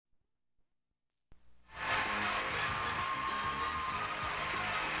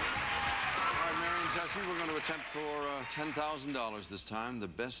we're going to attempt for $10,000 this time. The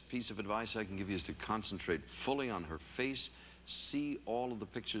best piece of advice I can give you is to concentrate fully on her face, see all of the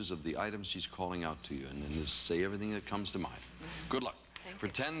pictures of the items she's calling out to you, and then just say everything that comes to mind. Good luck. For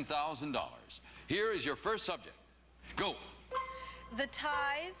 $10,000. Here is your first subject. Go. The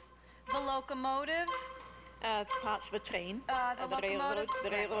ties, the locomotive. Parts of a train. The locomotive. The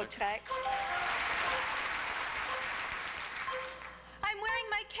railroad tracks. I'm wearing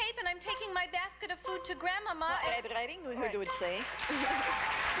my cape and I'm taking my basket of food to Grandmama. Red Riding, who would say.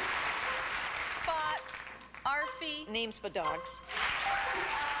 Spot, Arfie. Names for dogs.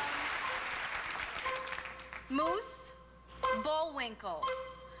 Moose, Bullwinkle.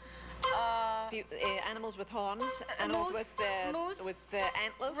 Animals with horns. Animals Moose, with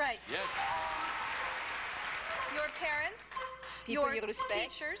antlers. Right. Yes. Your parents. People you respect.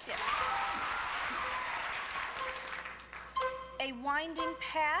 Teachers. Yes. A winding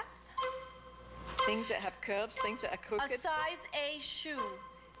path. Things that have curves, things that are crooked. A size A shoe.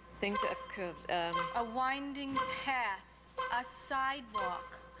 Things that have curves. A winding path. A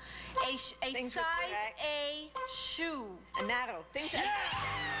sidewalk. A size A shoe. A narrow. Things that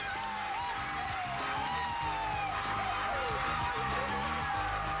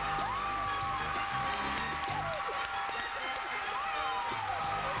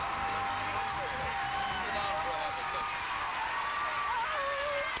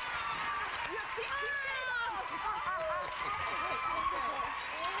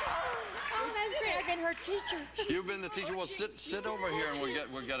her teacher. You've been the teacher. Well, sit over here and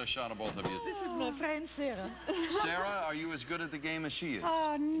we'll get a shot of both of you. This is my friend Sarah. Sarah, are you as good at the game as she is?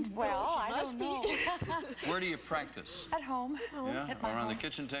 Well, I don't know. Where do you practice? At home. Yeah? Around the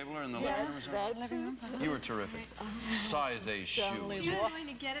kitchen table or in the living room or something? You were terrific. Size A shoe. She was going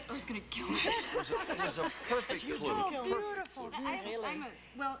to get it. I was going to kill her. It was a perfect clue. Beautiful.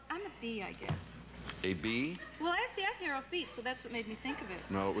 I'm a B, I guess. A B? Well, I have narrow feet, so that's what made me think of it.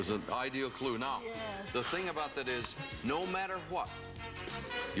 No, it was an ideal clue. Now, the thing about that is, no matter what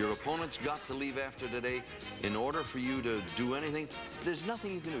your opponent's got to leave after today, in order for you to do anything, there's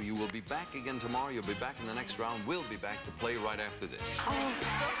nothing you can do. You will be back again tomorrow. You'll be back in the next round. We'll be back to play right after this. Oh,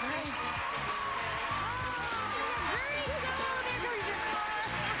 so great.